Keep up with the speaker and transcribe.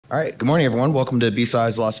All right, good morning, everyone. Welcome to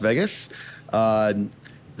B-Size Las Vegas.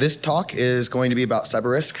 This talk is going to be about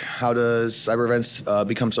cyber risk. How does cyber events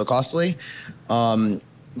become so costly? I'm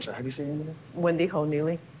sorry, how do you say your name? Wendy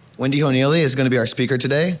Hou-Neely. Wendy Hou-Neely is going to be our speaker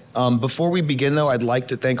today. Before we begin, though, I'd like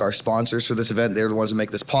to thank our sponsors for this event. They're the ones that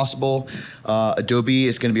make this possible. Adobe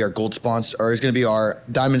is going to be our gold sponsor, or is going to be our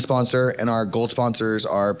diamond sponsor, and our gold sponsors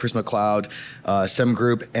are Prisma Cloud, Sem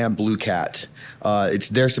Group, and Blue Cat. It's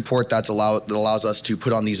their support that allows us to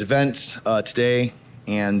put on these events today.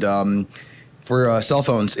 And for cell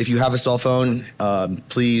phones, if you have a cell phone,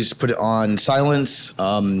 please put it on silence,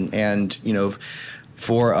 and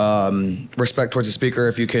for respect towards the speaker,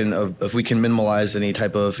 if we can minimize any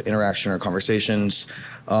type of interaction or conversations.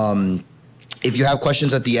 If you have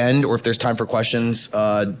questions at the end, or if there's time for questions,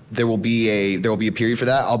 there will be a period for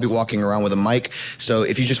that. I'll be walking around with a mic, so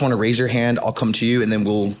if you just want to raise your hand, I'll come to you, and then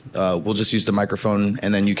we'll just use the microphone,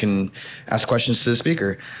 and then you can ask questions to the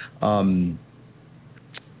speaker. And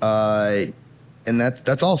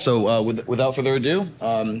that's all. So without further ado,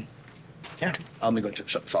 yeah, I'm going to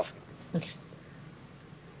shut this off. Okay.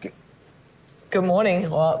 Good morning.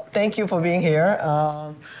 Well, thank you for being here.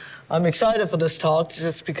 I'm excited for this talk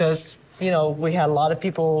just because, we had a lot of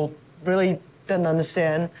people really didn't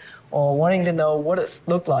understand or wanting to know what it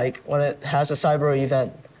looked like when it has a cyber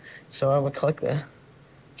event. So I'm going to click there.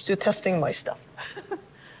 I'm still testing my stuff.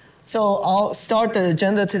 So I'll start the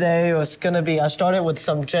agenda today. It's going to be, I started with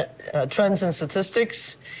some trends and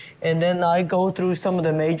statistics, and then I go through some of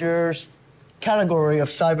the major category of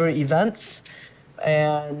cyber events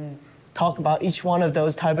and talk about each one of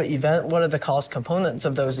those type of events, what are the cost components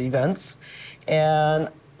of those events. And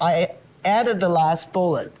I added the last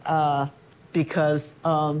bullet because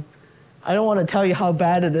I don't want to tell you how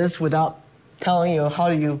bad it is without telling you how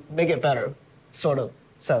you make it better, sort of.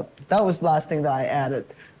 So that was the last thing that I added.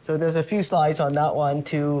 So there's a few slides on that one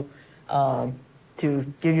to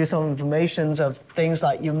give you some information of things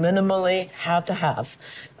that you minimally have to have.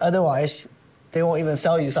 Otherwise, they won't even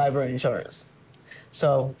sell you cyber insurance.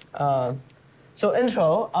 So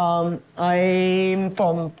intro. I'm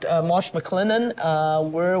from Marsh McLennan.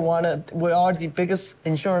 We are the biggest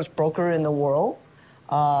insurance broker in the world.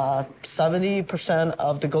 70%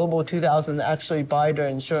 of the global 2,000 actually buy their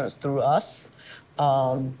insurance through us.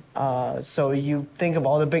 So you think of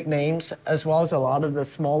all the big names as well as a lot of the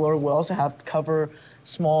smaller. We also have to cover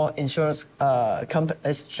small insurance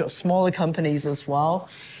smaller companies as well,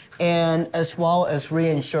 and as well as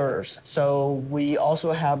reinsurers. So we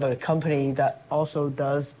also have a company that also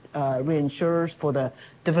does reinsurers for the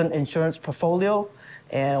different insurance portfolio,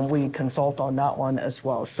 and we consult on that one as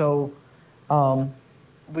well. So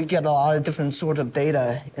we get a lot of different sort of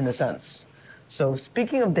data in a sense. So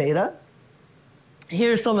speaking of data,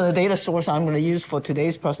 here's some of the data source I'm going to use for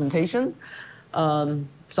today's presentation.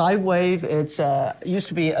 Sidewave, it's used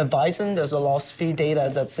to be Advisen. There's a loss fee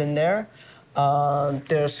data that's in there.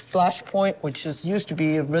 There's Flashpoint, which used to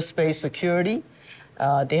be risk-based security.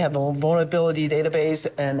 They have a vulnerability database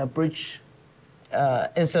and a breach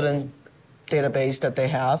incident database that they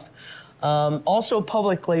have. Also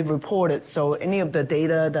publicly reported, so any of the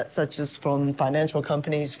data that such as from financial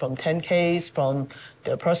companies, from 10Ks, from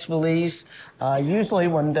their press release, usually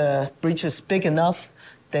when the breach is big enough,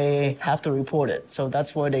 they have to report it. So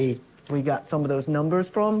that's where we got some of those numbers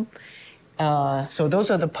from. So those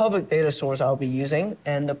are the public data source I'll be using,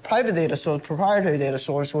 and the private data source, proprietary data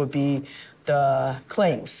source, would be the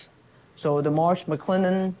claims. So the Marsh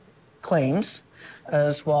McLennan claims,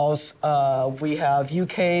 as well as we have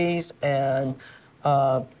UKs and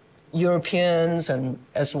Europeans, and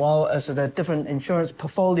as well as the different insurance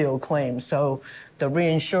portfolio claims. So the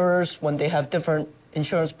reinsurers, when they have different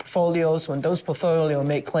insurance portfolios, when those portfolios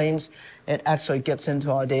make claims, it actually gets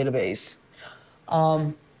into our database.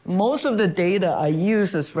 Most of the data I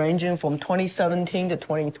use is ranging from 2017 to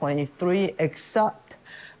 2023, except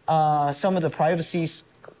some of the privacy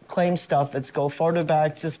claim stuff. Let's go further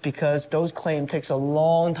back just because those claims takes a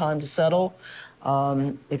long time to settle.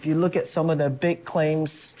 If you look at some of the big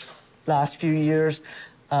claims last few years,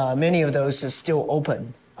 many of those are still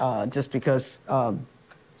open just because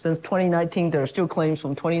since 2019, there are still claims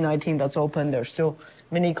from 2019 that's open. There's still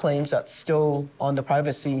many claims that's still on the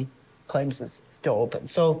privacy claims is still open.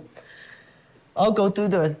 So I'll go through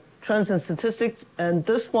the trends and statistics. And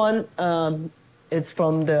this one, it's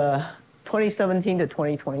from the 2017 to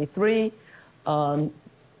 2023.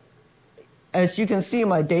 As you can see in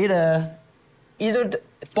my data,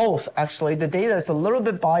 both actually, the data is a little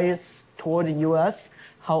bit biased toward the US.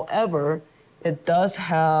 However, it does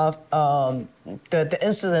have the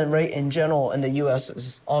incident rate in general in the US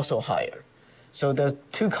is also higher. So there's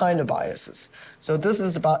two kind of biases. So this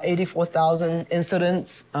is about 84,000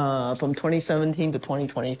 incidents from 2017 to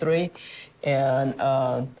 2023. And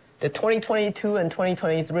the 2022 and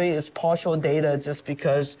 2023 is partial data just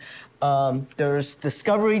because there's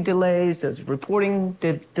discovery delays, there's reporting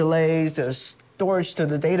delays, there's storage to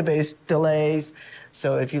the database delays.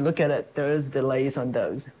 So if you look at it, there is delays on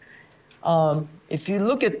those. If you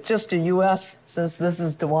look at just the US, since this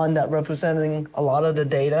is the one that representing a lot of the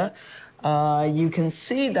data, you can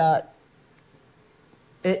see that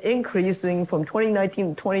it increasing from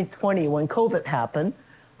 2019 to 2020 when COVID happened.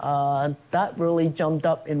 That really jumped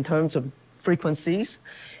up in terms of frequencies.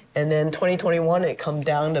 And then 2021, it come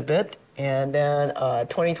down a bit. And then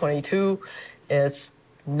 2022, it's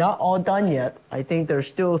not all done yet. I think there's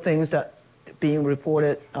still things that being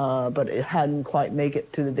reported, but it hadn't quite make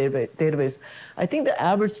it to the database. I think the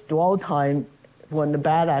average dwell time when the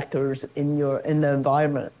bad actors in the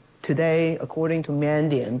environment today, according to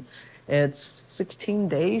Mandiant, it's 16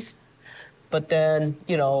 days. But then,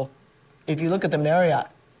 you know, if you look at the Marriott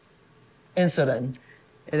incident,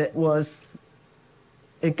 it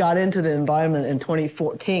got into the environment in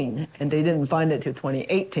 2014, and they didn't find it till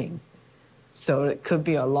 2018. So it could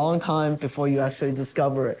be a long time before you actually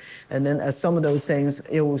discover it. And then as some of those things,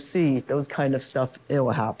 it will see those kind of stuff, it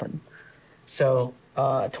will happen. So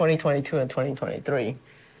 2022 and 2023.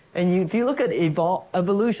 And if you look at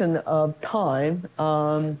evolution of time,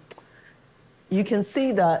 you can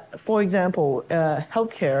see that, for example,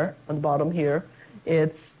 healthcare on the bottom here,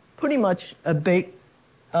 it's pretty much a big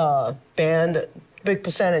big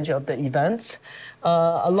percentage of the events,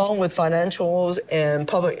 along with financials and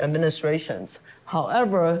public administrations.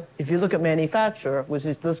 However, if you look at manufacturer, which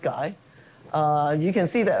is this guy, you can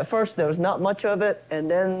see that at first there was not much of it,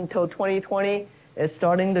 and then until 2020, it's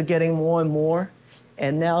starting to getting more and more,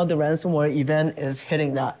 and now the ransomware event is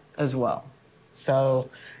hitting that as well. So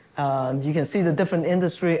you can see the different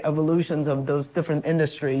industry evolutions of those different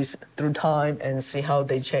industries through time and see how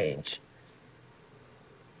they change.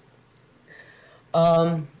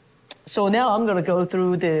 So now I'm going to go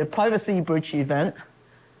through the privacy breach event.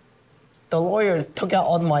 The lawyer took out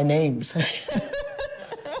all my names.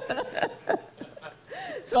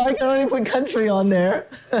 So I can only put country on there.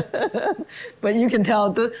 But you can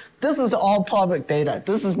tell this is all public data.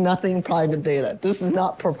 This is nothing private data. This is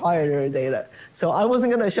not proprietary data. So I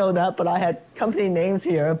wasn't going to show that, but I had company names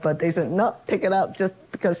here, but they said, no, take it out just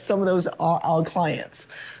because some of those are our clients.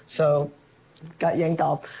 So got yanked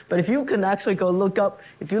off. But if you can actually go look up,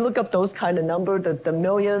 if you look up those kind of numbers, the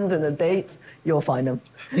millions and the dates, you'll find them.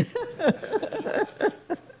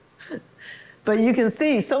 But you can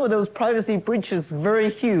see some of those privacy breaches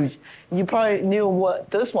very huge. You probably knew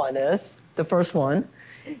what this one is, the first one.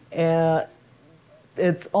 And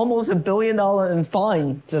it's almost $1 billion in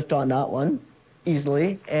fine just on that one,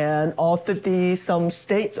 easily. And all 50-some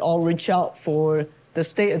states all reach out for the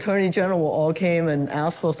state attorney general all came and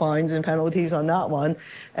asked for fines and penalties on that one.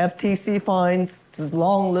 FTC fines, there's a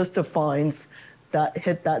long list of fines that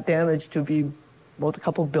hit that damage to be about a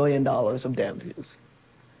couple $1 billion of damages.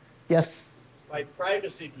 Yes? By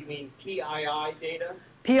privacy, do you mean PII data?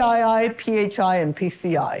 PII, PHI, and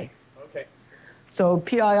PCI. Okay. So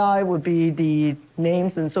PII would be the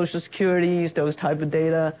names and social securities, those type of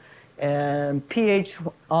data. And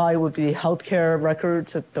PHI would be healthcare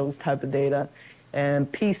records, those type of data. And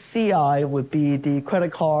PCI would be the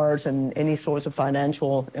credit cards and any sorts of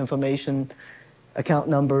financial information, account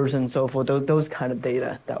numbers and so forth, those kind of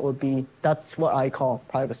data. That's what I call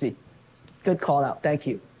privacy. Good call out, thank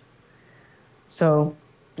you. So,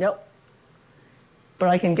 yep. But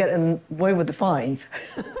I can get away with the fines.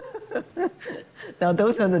 Now,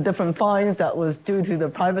 those are the different fines that was due to the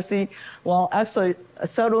privacy. Well, actually,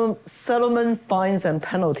 settlement fines and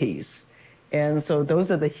penalties. And so those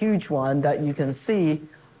are the huge ones that you can see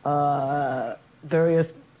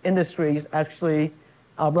various industries actually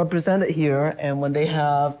are represented here. And when they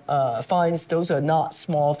have fines, those are not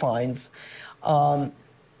small fines.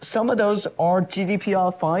 Some of those are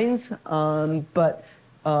GDPR fines, but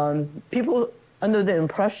people under the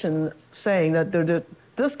impression saying that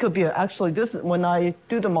this could be when I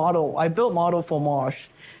do the model, I built model for Marsh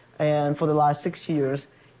and for the last 6 years.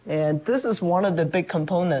 And this is one of the big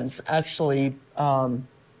components actually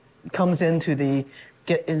comes into the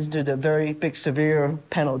very big severe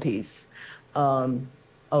penalties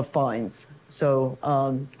of fines. So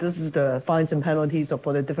this is the fines and penalties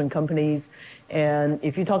for the different companies. And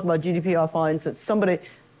if you talk about GDPR fines, it's somebody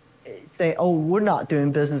say, oh, we're not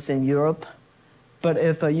doing business in Europe. But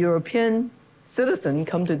if a European citizen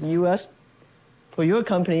come to the US for your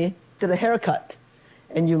company, did a haircut,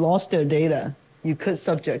 and you lost their data, you could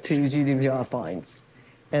subject to GDPR fines.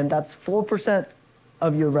 And that's 4%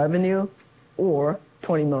 of your revenue or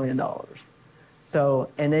 $20 million. So,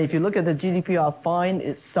 and then if you look at the GDPR fine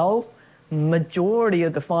itself, majority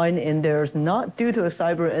of the fine in there is not due to a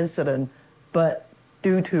cyber incident, but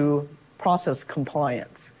due to process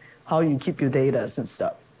compliance, how you keep your data and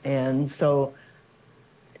stuff. And so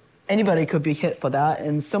anybody could be hit for that.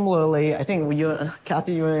 And similarly, I think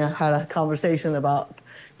Kathy, you had a conversation about,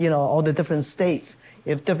 all the different states.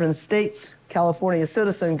 If different states, California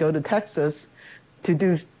citizen go to Texas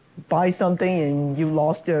to buy something and you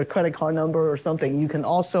lost their credit card number or something, you can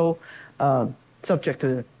also subject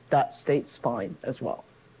to that state's fine as well.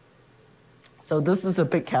 So this is a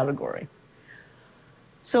big category.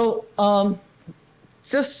 So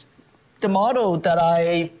just the model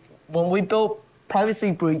that when we built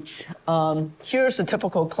privacy breach, here's a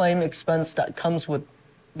typical claim expense that comes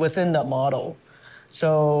within that model.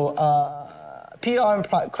 So PR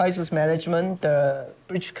and crisis management, the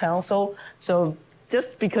breach counsel. So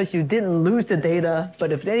just because you didn't lose the data,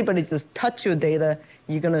 but if anybody just touched your data,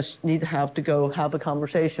 you're gonna need to have a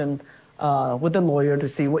conversation with the lawyer to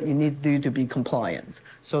see what you need to do to be compliant.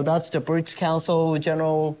 So that's the breach counsel,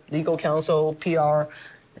 general legal counsel, PR,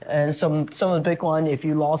 and some of the big one. If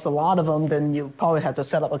you lost a lot of them, then you probably have to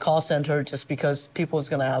set up a call center just because people is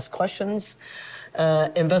gonna ask questions.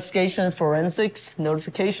 Investigation, forensics,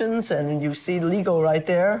 notifications, and you see legal right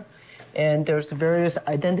there. And there's various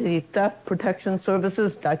identity theft protection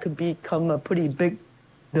services that could become a pretty big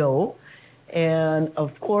bill. And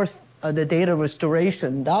of course, the data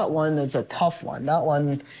restoration, that one is a tough one. That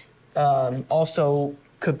one also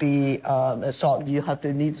could be, you have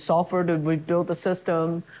to need software to rebuild the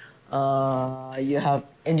system. You have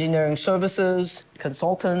engineering services,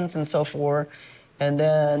 consultants, and so forth. And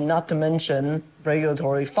then not to mention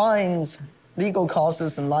regulatory fines, legal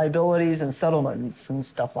costs and liabilities and settlements and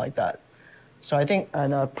stuff like that. So I think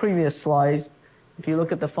on a previous slide, if you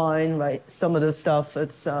look at the fine, right, some of this stuff,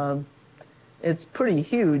 it's pretty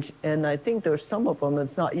huge. And I think there's some of them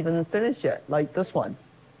that's not even finished yet, like this one.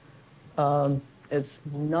 It's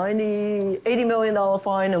 $80 million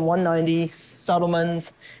fine and 190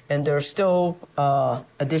 settlements, and there's still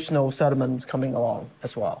additional settlements coming along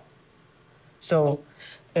as well. So,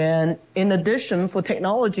 and in addition, for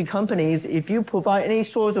technology companies, if you provide any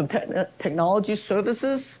sorts of technology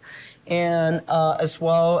services, and as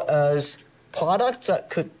well as products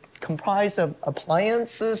that could comprise of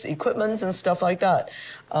appliances, equipments, and stuff like that,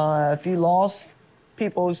 if you lost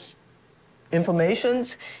people's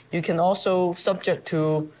informations, you can also subject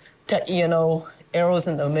to tech E&O errors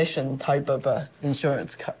and omission type of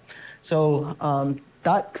insurance. So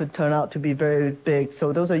that could turn out to be very big.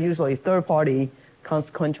 So those are usually third-party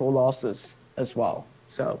consequential losses as well.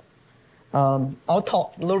 So I'll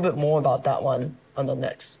talk a little bit more about that one on the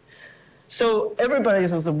next. So everybody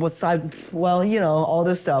says, what cyber, well, all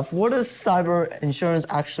this stuff. What does cyber insurance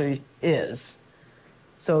actually is?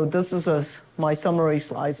 So this is my summary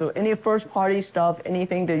slide. So any first-party stuff,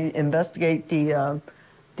 anything to investigate the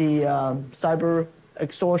cyber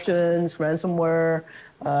extortions, ransomware,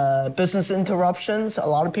 business interruptions. A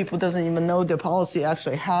lot of people doesn't even know their policy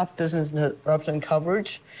actually have business interruption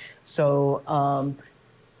coverage. So,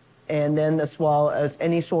 and then as well as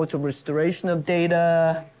any sorts of restoration of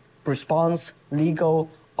data, response, legal,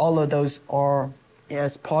 all of those are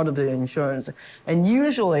as part of the insurance. And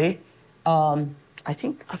usually, I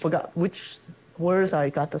think I forgot where I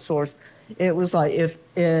got the source. It was like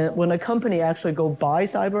when a company actually go buy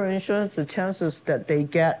cyber insurance, the chances that they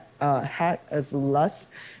get hacked is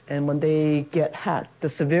less, and when they get hacked, the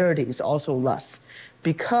severity is also less,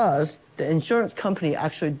 because the insurance company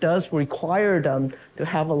actually does require them to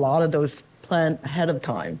have a lot of those planned ahead of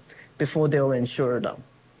time before they'll insure them.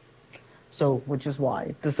 So, which is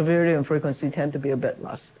why the severity and frequency tend to be a bit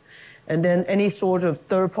less. And then any sort of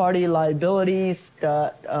third-party liabilities,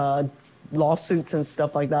 lawsuits and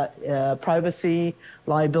stuff like that, privacy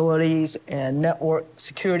liabilities and network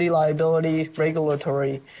security liability,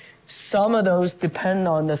 regulatory. Some of those depend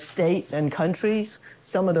on the states and countries.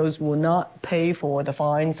 Some of those will not pay for the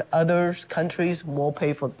fines. Other countries will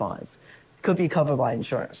pay for the fines. Could be covered by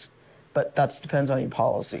insurance, but that depends on your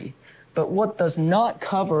policy. But what does not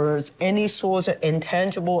cover is any sorts of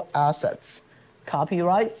intangible assets,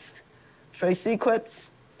 copyrights, trade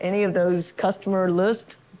secrets, any of those customer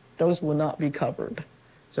lists, those will not be covered.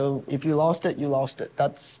 So if you lost it, you lost it.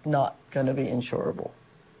 That's not going to be insurable.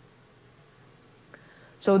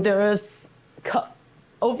 So there is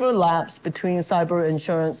overlaps between cyber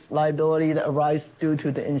insurance liability that arise due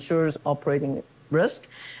to the insurers operating risk.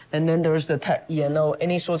 And then there's the tech E&O,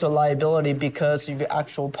 any sort of liability because of your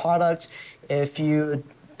actual product.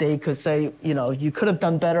 They could say, you could have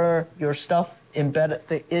done better, your stuff embedded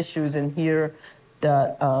the issues in here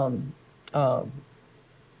that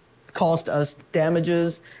caused us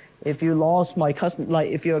damages. If you lost my customer,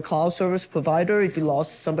 like if you're a cloud service provider, if you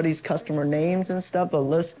lost somebody's customer names and stuff,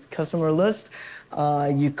 customer list,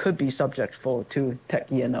 you could be subject to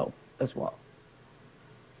tech E&O as well.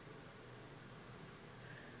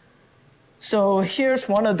 So here's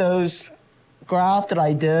one of those graphs that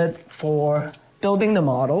I did for building the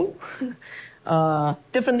model.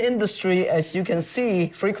 Different industry, as you can see,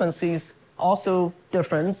 frequencies also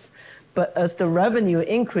different, but as the revenue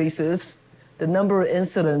increases, the number of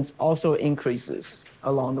incidents also increases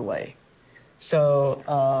along the way.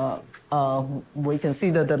 So we can see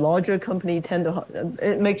that the larger company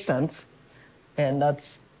it makes sense, and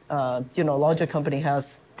that's, larger company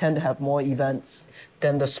tend to have more events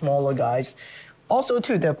than the smaller guys. Also,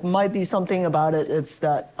 too, there might be something about it. It's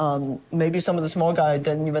that maybe some of the small guys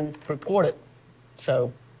didn't even report it.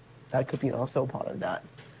 So that could be also part of that.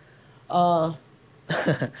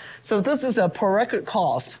 So this is a per record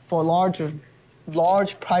cost for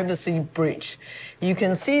large privacy breach. You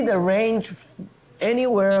can see the range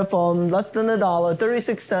anywhere from less than $1,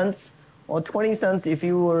 36 cents, or 20 cents if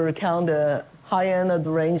you were to count the high end of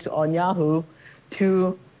the range on Yahoo,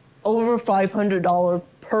 to over $500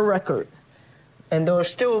 per record. And those are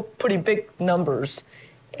still pretty big numbers.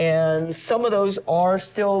 And some of those are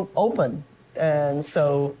still open. And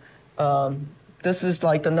so this is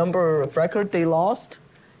like the number of record they lost.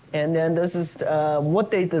 And then this is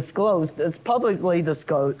what they disclosed. It's publicly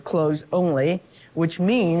disclosed only, which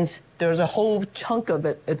means there's a whole chunk of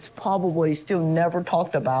it. It's probably still never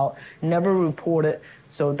talked about, never reported.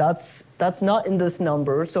 So that's not in this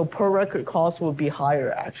number. So per record cost will be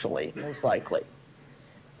higher, actually, most likely.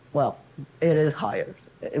 Well, it is higher.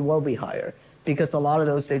 It will be higher because a lot of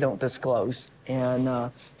those they don't disclose.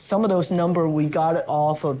 And some of those numbers we got it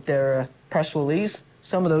off of their press release.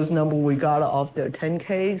 Some of those numbers we got it off their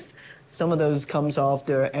 10Ks. Some of those comes off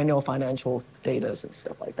their annual financial data and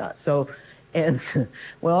stuff like that. So, and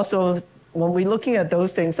we also, when we're looking at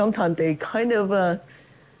those things, sometimes they kind of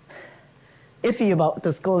iffy about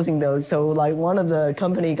disclosing those. So like one of the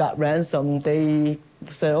company got ransom, they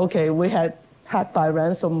said, okay, we had hacked by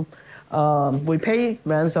ransom, we paid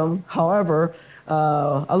ransom. However,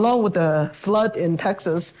 along with the flood in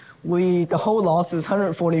Texas, the whole loss is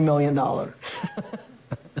 $140 million.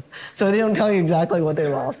 So they don't tell you exactly what they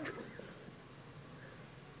lost.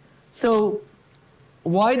 So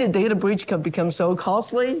why did data breach become so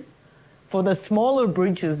costly? For the smaller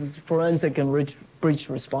breaches, forensic and breach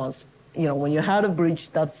response. When you had a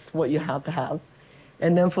breach, that's what you have to have.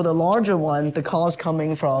 And then for the larger one, the cost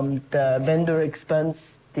coming from the vendor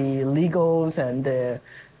expense, the legals and the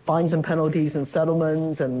fines and penalties and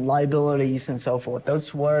settlements and liabilities and so forth.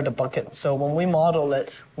 Those were the buckets. So when we model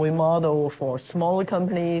it, we model for smaller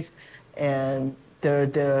companies, and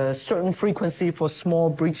there are certain frequency for small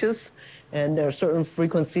breaches, and there are certain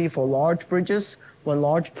frequency for large breaches. When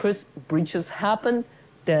large breaches happen,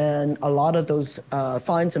 then a lot of those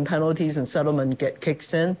fines and penalties and settlement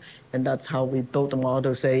kicks in, and that's how we built the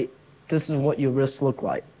model to say, this is what your risks look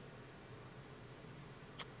like.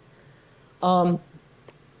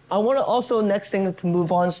 I want to also, next thing to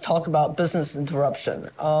move on, is talk about business interruption.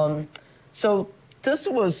 So this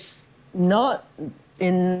was not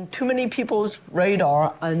in too many people's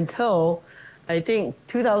radar until, I think,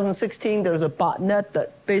 2016. There was a botnet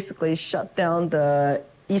that basically shut down the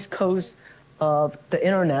East Coast of the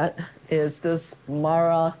internet, is this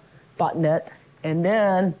Mara botnet. And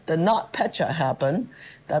then the NotPetya happened.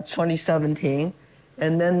 That's 2017.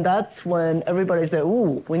 And then that's when everybody said,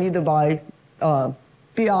 ooh, we need to buy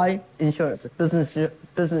BI insurance, business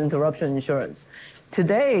interruption insurance.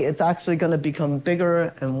 Today, it's actually going to become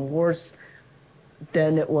bigger and worse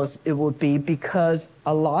than it would be, because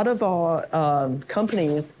a lot of our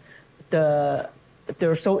companies,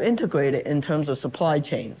 they're so integrated in terms of supply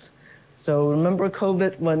chains. So remember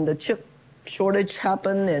COVID, when the chip shortage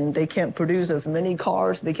happened and they can't produce as many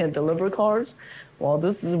cars, they can't deliver cars? Well,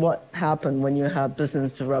 this is what happened when you have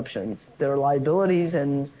business interruptions. There are liabilities,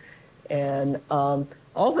 and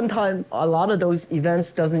oftentimes a lot of those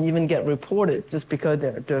events doesn't even get reported just because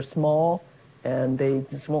they're small and they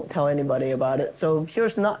just won't tell anybody about it. So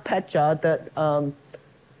here's NotPetya that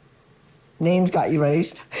names got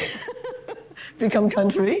erased, become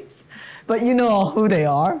countries, but you know who they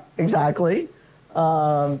are exactly.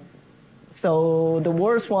 So the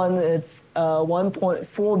worst one, it's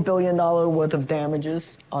 $1.4 billion worth of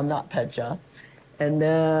damages on NotPetya. And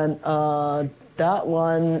then that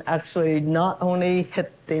one actually not only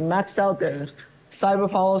they maxed out their cyber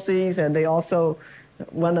policies, and they also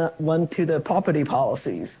went to the property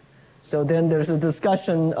policies. So then there's a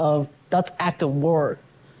discussion of that's active war,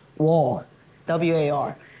 WAR.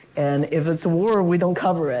 And if it's a war, we don't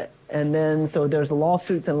cover it. And then so there's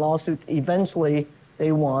lawsuits and lawsuits. Eventually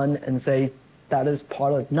they won and say that is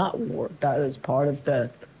part of not war, that is part of the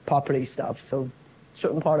property stuff. So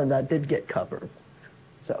certain part of that did get covered.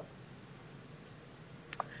 So.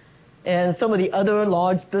 And some of the other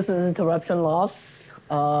large business interruption laws,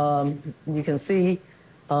 you can see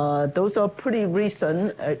those are pretty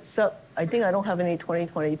recent, except I think I don't have any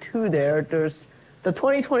 2022 there. There's the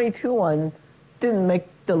 2022 one didn't make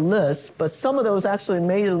the list, but some of those actually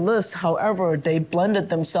made the list. However, they blended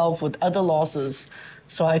themselves with other losses,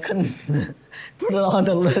 so I couldn't put it on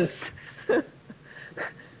the list.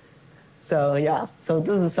 So yeah, so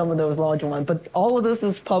this is some of those large ones. But all of this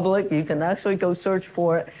is public. You can actually go search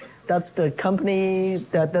for it. That's the company,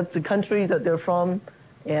 that's the countries that they're from.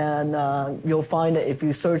 And you'll find it if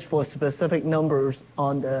you search for specific numbers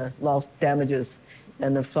on the loss damages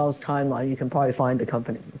and the loss timeline. You can probably find the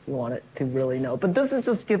company if you want it to really know. But this is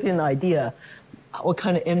just give you an idea what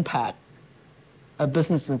kind of impact a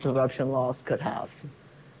business interruption loss could have.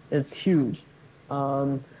 It's huge.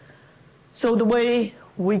 So the way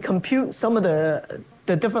we compute some of the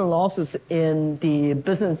different losses in the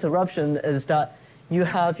business interruption is that you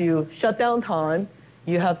have your shutdown time,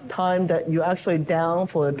 you have time that you're actually down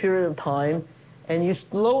for a period of time, and you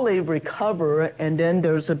slowly recover, and then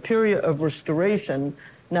there's a period of restoration.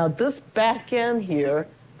 Now this back end here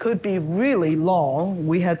could be really long.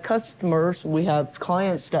 We have customers, we have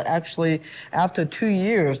clients that actually, after 2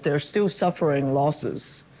 years, they're still suffering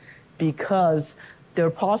losses because their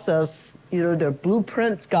process, either their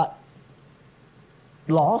blueprints got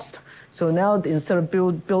lost. So now instead of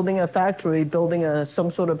building a factory, building some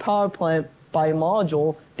sort of power plant by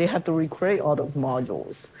module, they have to recreate all those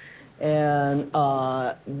modules. And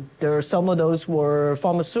there are some of those were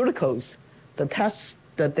pharmaceuticals. The tests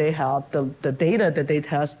that they have, the data that they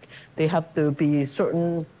test, they have to be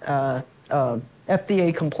certain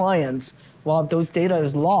FDA compliance. Well, if those data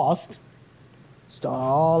is lost, start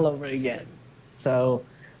all over again. So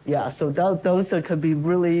yeah, so those could be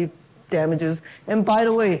really damages. And by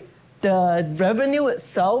the way, the revenue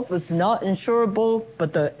itself is not insurable,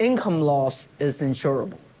 but the income loss is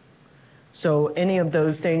insurable. So any of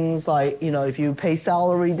those things like, if you pay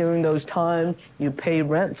salary during those times, you pay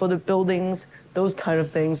rent for the buildings, those kind of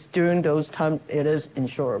things during those times, it is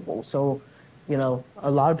insurable. So,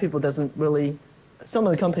 a lot of people some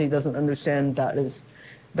of the company doesn't understand that is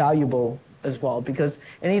valuable as well, because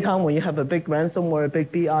anytime when you have a big ransomware, a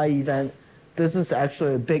big BI event, this is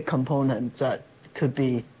actually a big component that could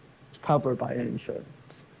be covered by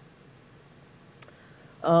insurance.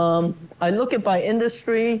 I look at by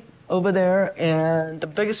industry over there, and the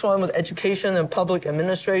biggest one was education and public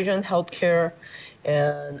administration, healthcare,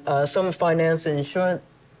 and some finance and insurance,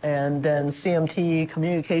 and then CMT,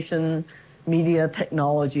 communication, media,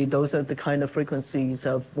 technology. Those are the kind of frequencies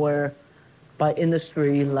of where by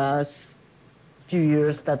industry last few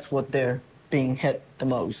years, that's what they're being hit the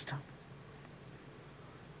most.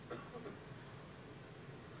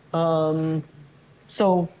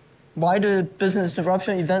 So why do business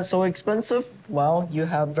interruption events so expensive? Well, you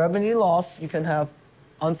have revenue loss, you can have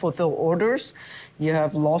unfulfilled orders, you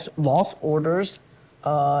have lost orders,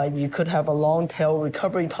 you could have a long tail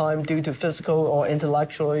recovery time due to physical or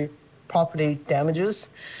intellectual property damages.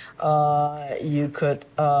 You could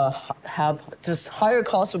have just higher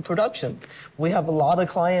cost of production. We have a lot of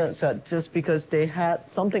clients that just because they had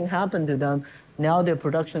something happen to them, now their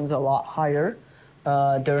production's a lot higher.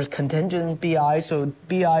 There's contingent BI, so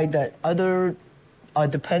BI that other are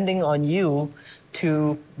depending on you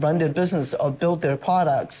to run their business or build their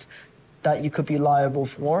products that you could be liable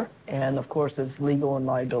for. And of course, there's legal and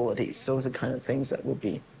liabilities. Those are kind of things that would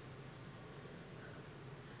be.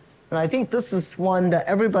 And I think this is one that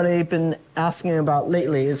everybody been asking about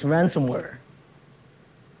lately is ransomware.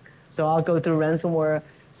 So I'll go through ransomware.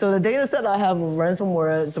 So the data set I have of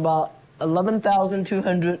ransomware is about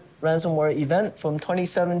 11,200 ransomware event from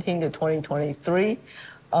 2017 to 2023.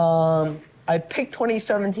 I picked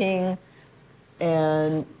 2017,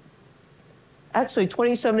 and actually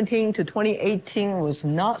 2017 to 2018 was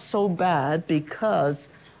not so bad because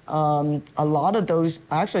a lot of those,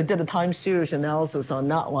 I actually did a time series analysis on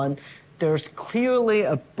that one. There's clearly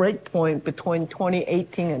a breakpoint between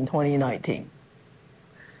 2018 and 2019.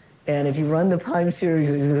 And if you run the time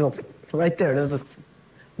series, right there's a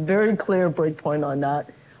very clear breakpoint on that.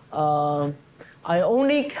 I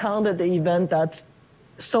only counted the event that's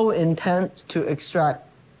sole intent to extract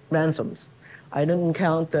ransoms. I didn't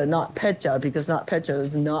count the NotPetya because NotPetya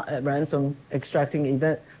is not a ransom extracting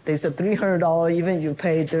event. They said $300 event you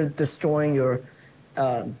pay, they're destroying your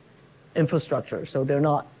infrastructure. So they're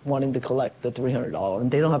not wanting to collect the $300 and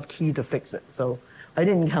they don't have key to fix it. So I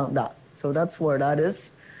didn't count that. So that's where that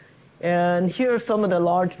is. And here are some of the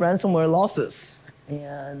large ransomware losses.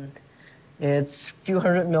 And it's a few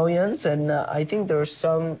hundred millions. And I think there's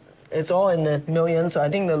some, it's all in the millions. So I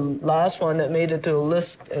think the last one that made it to the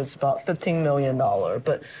list is about $15 million.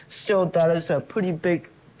 But still, that is a pretty big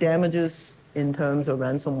damages in terms of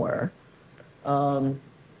ransomware.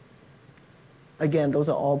 Again, those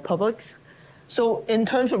are all publics. So in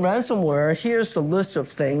terms of ransomware, here's the list of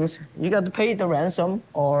things. You got to pay the ransom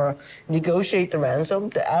or negotiate the ransom.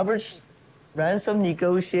 The average ransom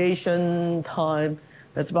negotiation time,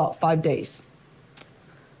 that's about 5 days.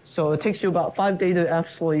 So it takes you about 5 days to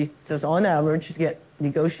actually, just on average, to get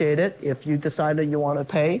negotiated if you decided you want to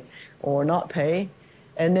pay or not pay.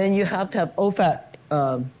 And then you have to have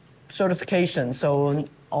OFAC certification. So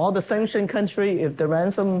all the sanctioned country, if the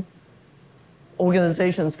ransom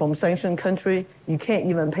organizations from sanctioned country, you can't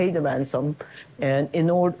even pay the ransom. And in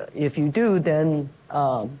order, if you do, then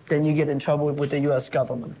you get in trouble with the U.S.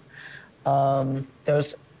 government.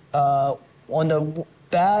 There's on the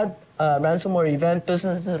bad ransomware event,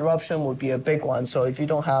 business interruption would be a big one. So if you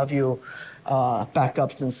don't have your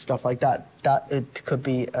backups and stuff like that, it could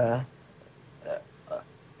be a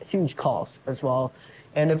huge cost as well.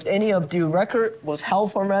 And if any of the record was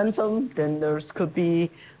held for ransom, then there's could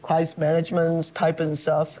be crisis management type and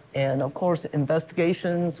stuff, and of course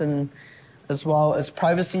investigations and as well as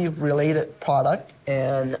privacy-related product,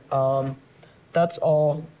 and that's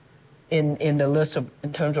all in the list of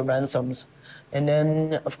in terms of ransoms. And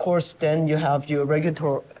then of course then you have your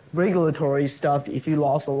regulatory stuff. If you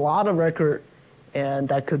lost a lot of record, and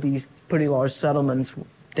that could be pretty large settlements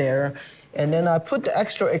there. And then I put the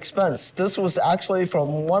extra expense. This was actually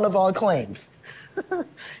from one of our claims.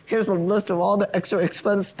 Here's a list of all the extra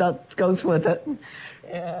expense that goes with it.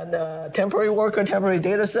 And temporary worker, temporary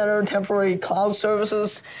data center, temporary cloud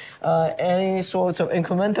services, any sorts of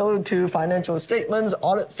incremental to financial statements,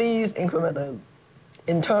 audit fees, incremental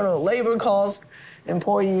internal labor costs,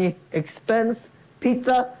 employee expense,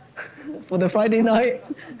 pizza for the Friday night.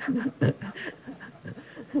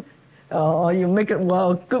 You make it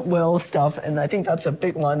well, goodwill stuff, and I think that's a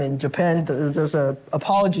big one in Japan. There's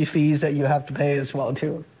apology fees that you have to pay as well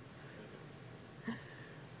too.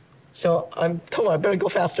 So I'm told I better go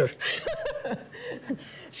faster.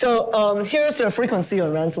 So here's the frequency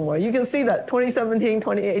of ransomware. You can see that 2017,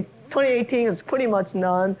 2018 is pretty much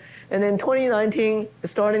none, and then 2019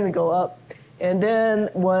 is starting to go up. And then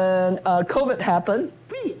when COVID happened,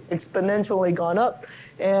 exponentially gone up,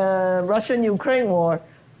 and Russian-Ukraine war,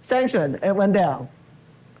 sanction, it went down.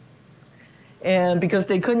 And because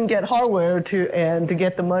they couldn't get hardware to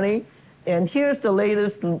get the money. And here's the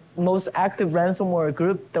latest, most active ransomware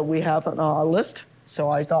group that we have on our list. So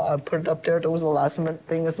I thought I'd put it up there. That was the last minute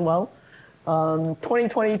thing as well.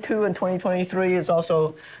 2022 and 2023 is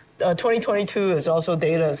also, 2022 is also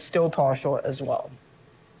data still partial as well.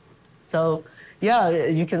 So yeah,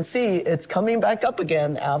 you can see it's coming back up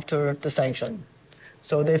again after the sanction.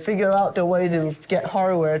 So they figure out the way to get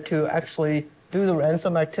hardware to actually do the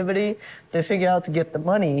ransom activity. They figure out to get the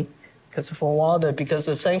money, because for a while, because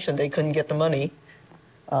of sanction, they couldn't get the money.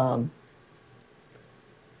 And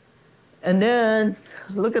then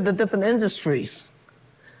look at the different industries.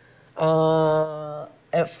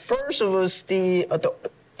 At first, it was you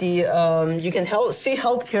can see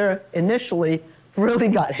healthcare initially really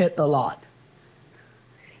got hit a lot.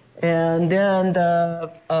 And then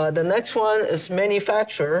the next one is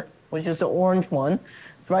manufacturer, which is the orange one.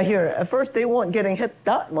 It's right here. At first, they weren't getting hit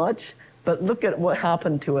that much, but look at what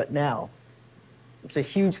happened to it now. It's a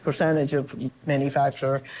huge percentage of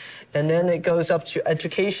manufacturer. And then it goes up to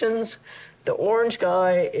educations. The orange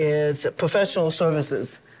guy is professional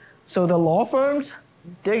services. So the law firms,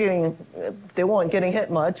 they weren't getting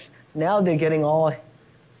hit much. Now they're getting all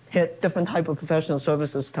hit. Different type of professional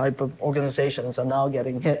services type of organizations are now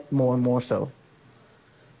getting hit more and more so.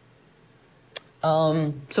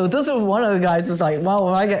 So this is one of the guys is like, well,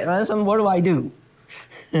 when I get ransom, what do I do?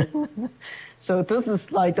 So this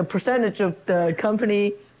is like the percentage of the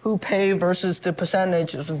company who pay versus the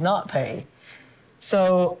percentage of not pay.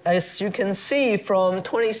 So as you can see from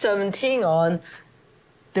 2017 on,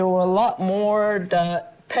 there were a lot more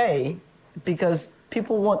that pay because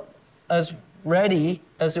people weren't as ready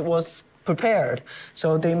as it was prepared.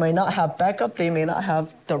 So they may not have backup, they may not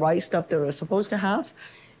have the right stuff they were supposed to have.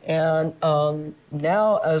 And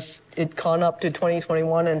now as it gone up to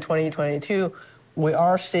 2021 and 2022, we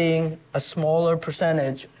are seeing a smaller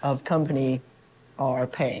percentage of company are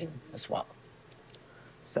paying as well.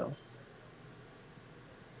 So,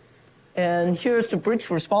 and here's the breach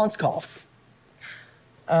response costs.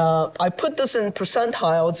 I put this in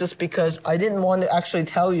percentile just because I didn't want to actually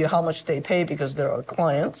tell you how much they pay because they're our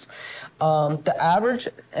clients. The average,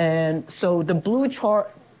 and so the blue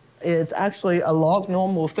chart is actually a log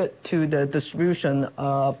normal fit to the distribution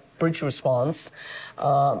of breach response.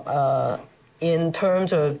 In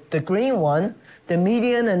terms of the green one, the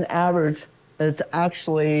median and average is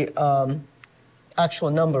actually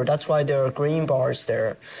actual number. That's why there are green bars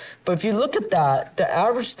there. But if you look at that, the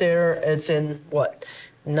average there, it's in what?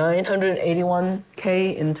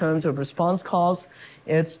 981K in terms of response costs.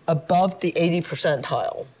 It's above the 80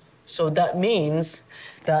 percentile. So that means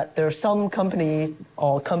that there's some company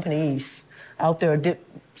or companies out there did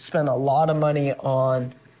spend a lot of money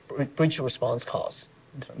on breach response costs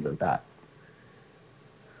in terms of that.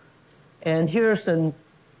 And here's the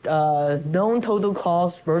known total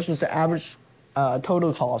cost versus the average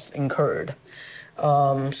total cost incurred.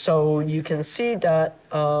 So you can see that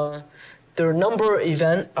there are a number of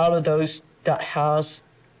events out of those that has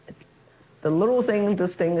the little thing,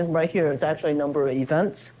 this thing is right here, it's actually number of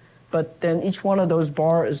events, but then each one of those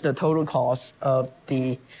bars is the total cost of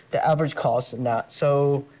the average cost in that.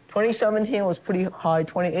 So 2017 was pretty high,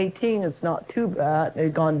 2018 it's not too bad,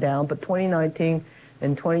 it gone down, but 2019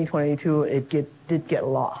 and 2022 it did get a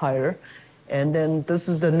lot higher. And then this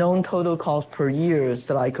is the known total cost per year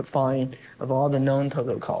that I could find of all the known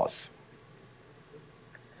total costs.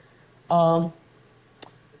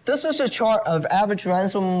 This is a chart of average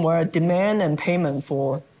ransomware demand and payment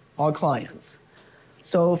for our clients.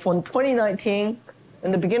 So from 2019,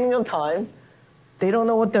 in the beginning of time, they don't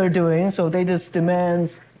know what they're doing, so they just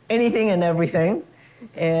demand anything and everything.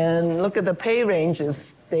 And look at the pay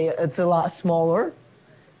ranges, it's a lot smaller.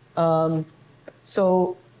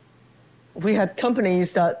 So we had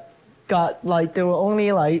companies that got they were only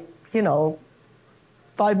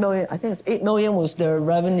 5 million, I think it's 8 million was their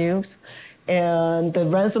revenues, and the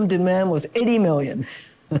ransom demand was 80 million.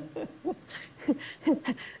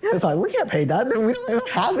 It's like, we can't pay that. We don't even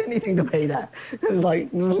have anything to pay that. It was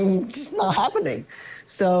it's just not happening.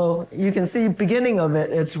 So you can see beginning of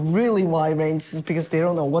it, it's really wide range just because they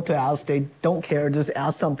don't know what to ask. They don't care, just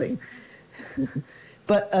ask something.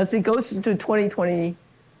 But as it goes to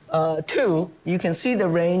 2022, you can see the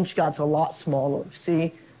range got a lot smaller.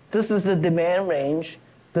 See, this is the demand range.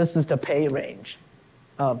 This is the pay range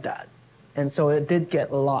of that. And so it did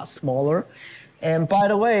get a lot smaller. And by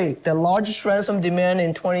the way, the largest ransom demand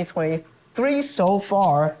in 2023 so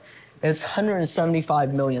far is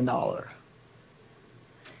 $175 million.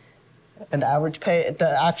 And the average pay,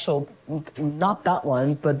 the actual, not that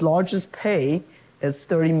one, but largest pay is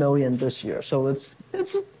 30 million this year. So it's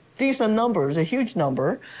a decent number, it's a huge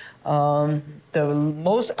number. The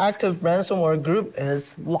most active ransomware group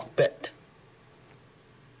is Lockbit.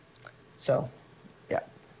 So, yeah.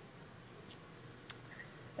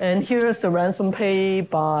 And here's the ransom pay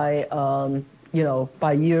by,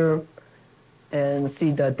 by year, and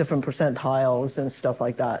see the different percentiles and stuff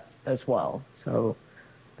like that as well. So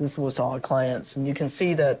this was our clients. And you can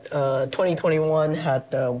see that 2021 had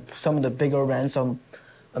some of the bigger ransom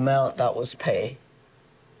amount that was paid.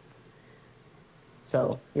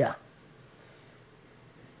 So, yeah.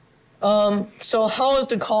 So how is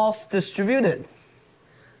the cost distributed?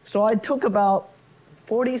 So I took about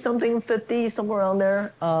 40-something, 50, somewhere around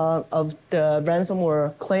there, of the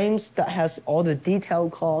ransomware claims that has all the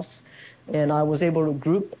detailed costs, and I was able to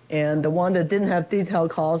group, and the one that didn't have detailed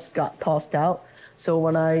costs got tossed out. So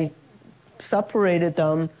when I separated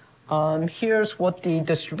them, here's what the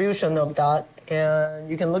distribution of that, and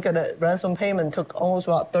you can look at it, ransom payment took almost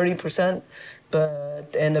about 30%,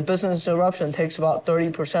 and the business interruption takes about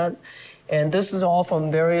 30%. And this is all from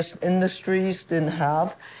various industries didn't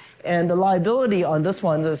have. And the liability on this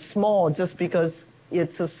one is small just because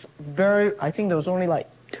it's I think there was only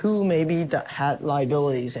 2 maybe that had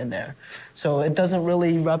liabilities in there. So it doesn't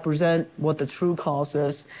really represent what the true cost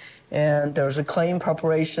is. And there's a claim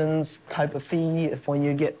preparations type of fee. If when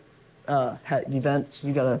you get events,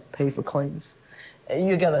 you gotta pay for claims. And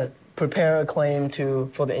you gotta prepare a claim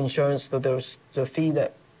for the insurance, so there's the fee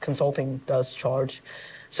that consulting does charge.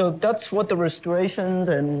 So that's what the restorations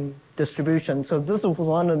and distribution. So this is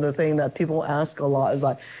one of the things that people ask a lot is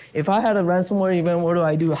if I had a ransomware event, what do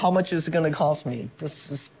I do? How much is it gonna cost me? This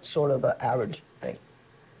is sort of an average thing.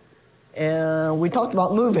 And we talked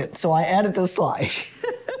about move it, so I added this slide.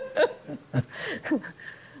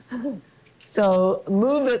 So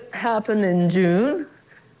Move It happened in June.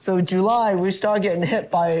 So July, we start getting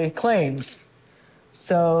hit by claims.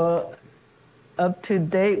 So up to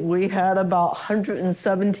date, we had about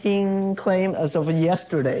 117 claims as of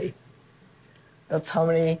yesterday. That's how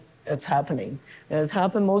many it's happening. And it's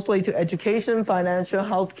happened mostly to education, financial,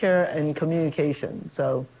 healthcare, and communication.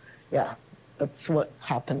 So yeah, that's what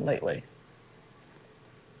happened lately.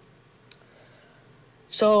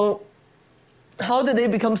 So how did they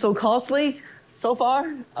become so costly so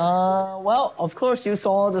far? Well, of course, you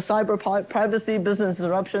saw the cyber privacy, business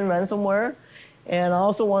interruption, ransomware. And I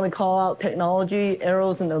also want to call out technology,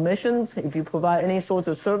 errors, and omissions. If you provide any sorts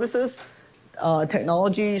of services,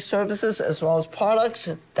 technology services as well as products,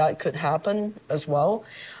 that could happen as well.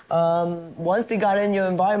 Once they got in your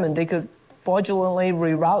environment, they could fraudulently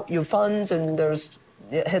reroute your funds, and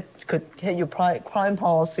could hit your crime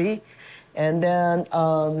policy. And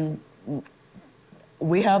then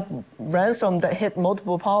we have ransom that hit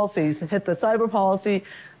multiple policies, hit the cyber policy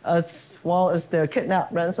as well as the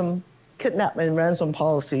kidnap and ransom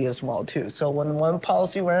policy as well too. So when one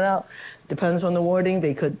policy ran out, depends on the wording,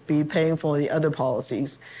 they could be paying for the other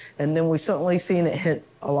policies. And then we've certainly seen it hit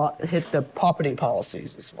the property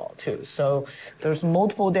policies as well too. So there's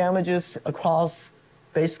multiple damages across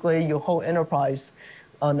basically your whole enterprise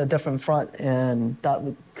on a different front, and that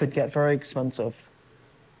could get very expensive.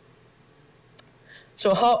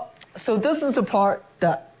 So this is the part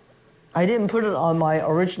that I didn't put it on my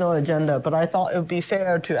original agenda, but I thought it would be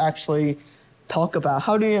fair to actually talk about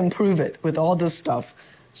how do you improve it with all this stuff.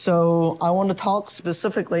 So I want to talk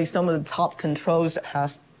specifically some of the top controls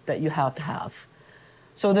that you have to have.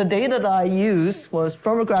 So the data that I used was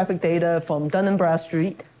firmographic data from Dun &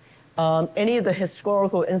 Bradstreet. Any of the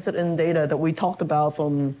historical incident data that we talked about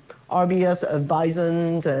from RBS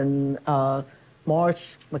Advisons and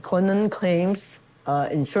Marsh McLennan claims,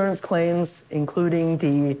 insurance claims, including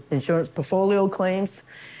the insurance portfolio claims,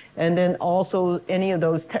 and then also any of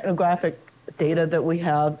those technographic data that we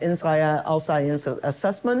have inside and outside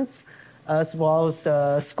assessments, as well as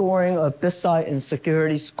the scoring of BitSight and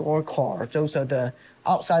security scorecard. Those are the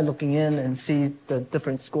outside looking in and see the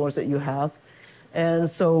different scores that you have. And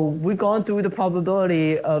so we've gone through the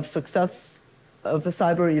probability of success of the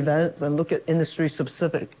cyber events and look at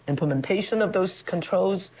industry-specific implementation of those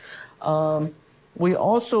controls. We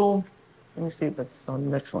also, let me see if that's on the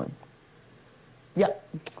next one. Yeah.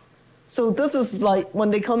 So this is like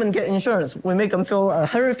when they come and get insurance, we make them fill a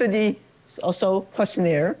 150 or so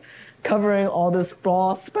questionnaire covering all this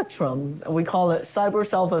broad spectrum. We call it cyber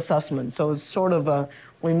self-assessment. So it's sort of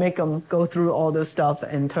we make them go through all this stuff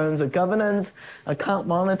in terms of governance, account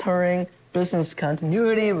monitoring, business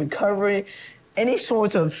continuity, recovery, any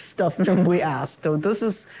sorts of stuff we ask. So this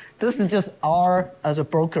is just as a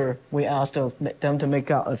broker, we ask them to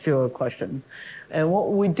make out a field question. And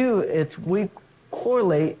what we do is we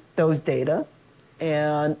correlate those data,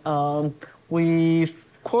 and we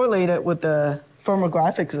correlate it with the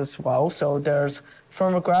firmographics as well. So there's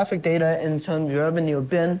firmographic data in terms of revenue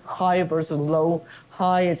bin, high versus low.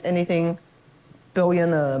 High is anything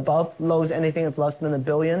billion and above, low is anything that's less than $1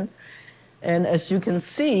 billion. And as you can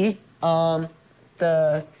see,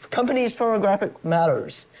 the company's firmographic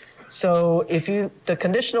matters. So if the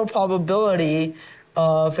conditional probability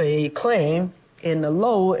of a claim in the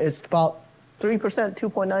low is about 3%,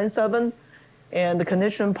 2.97, and the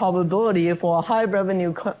condition probability for a high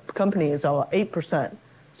revenue company is about 8%.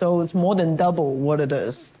 So it's more than double what it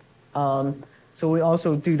is. So we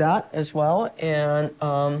also do that as well. And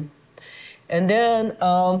then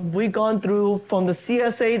we've gone through from the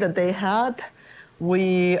CSA that they had,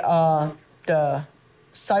 the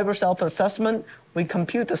cyber self-assessment, we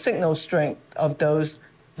compute the signal strength of those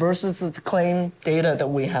versus the claim data that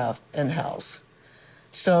we have in-house.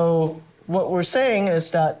 So what we're saying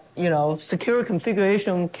is that, secure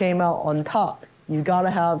configuration came out on top. You gotta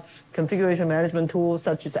have configuration management tools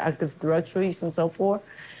such as Active Directories and so forth.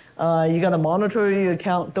 You gotta monitor your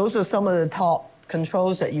account. Those are some of the top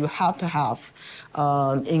controls that you have to have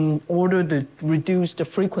in order to reduce the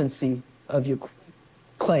frequency of your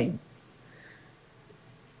claim.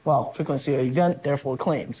 Well, frequency of event, therefore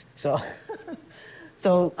claims. So,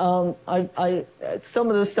 some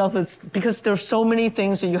of this stuff is because there's so many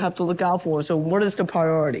things that you have to look out for. So what is the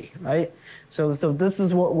priority, right? So this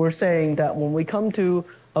is what we're saying, that when we come to,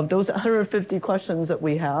 of those 150 questions that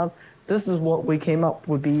we have, this is what we came up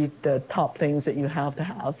would be the top things that you have to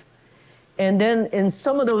have. And then in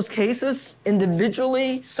some of those cases,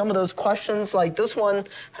 individually, some of those questions like this one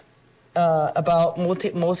about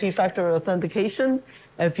multi-factor authentication,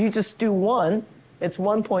 if you just do one, it's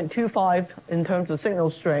 1.25 in terms of signal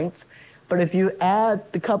strength. But if you add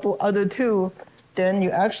the couple other two, then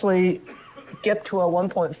you actually get to a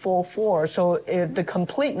 1.44. So if the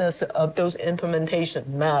completeness of those implementation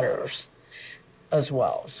matters as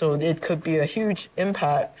well. So it could be a huge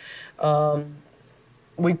impact.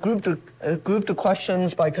 We grouped the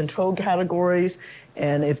questions by control categories,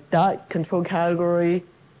 and if that control category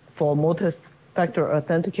for multi-factor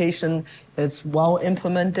authentication is well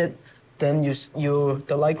implemented, then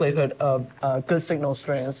the likelihood of good signal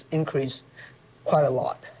strengths increase quite a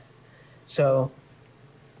lot. So,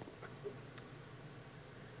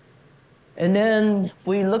 and then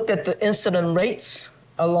we looked at the incident rates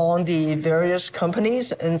along the various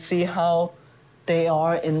companies and see how they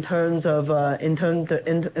are in terms of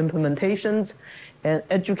implementations. And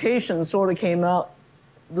education sort of came out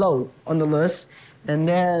low on the list. And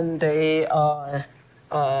then they of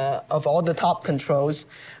all the top controls,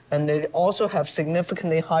 and they also have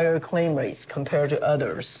significantly higher claim rates compared to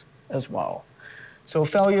others as well. So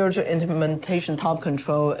failure to implementation top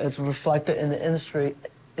control is reflected in the industry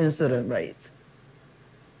incident rates.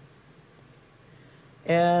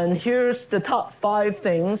 And here's the top 5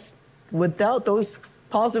 things. Without those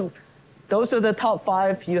positive, those are the top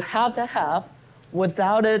 5 you have to have.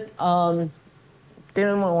 Without it, they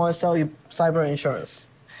don't want to sell you cyber insurance.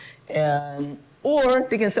 Or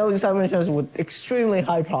they can sell you cyber insurance with extremely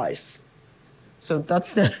high price. So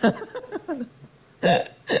that's the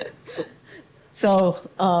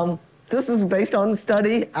So this is based on the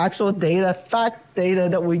study, actual data, fact data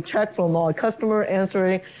that we check from our customer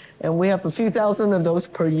answering, and we have a few thousand of those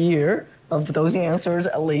per year, of those answers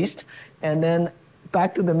at least, and then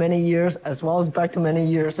back to the many years, as well as back to many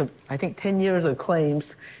years of, I think, 10 years of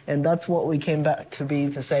claims, and that's what we came back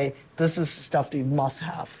to say, this is stuff that you must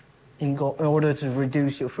have in order to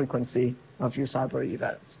reduce your frequency of your cyber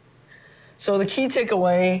events. So the key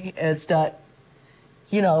takeaway is that,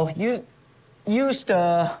 you use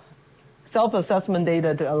the self-assessment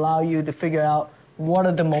data to allow you to figure out what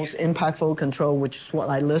are the most impactful control, which is what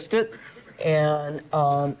I listed. And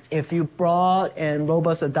if you broad and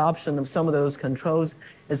robust adoption of some of those controls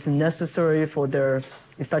is necessary for their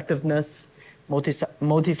effectiveness,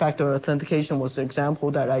 multi-factor authentication was the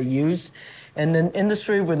example that I used. And then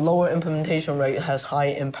industry with lower implementation rate has high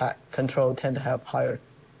impact control tend to have higher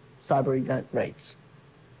cyber event rates.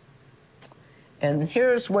 And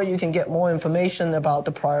here's where you can get more information about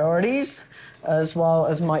the priorities, as well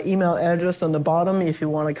as my email address on the bottom if you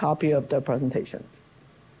want a copy of the presentation.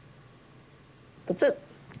 That's it.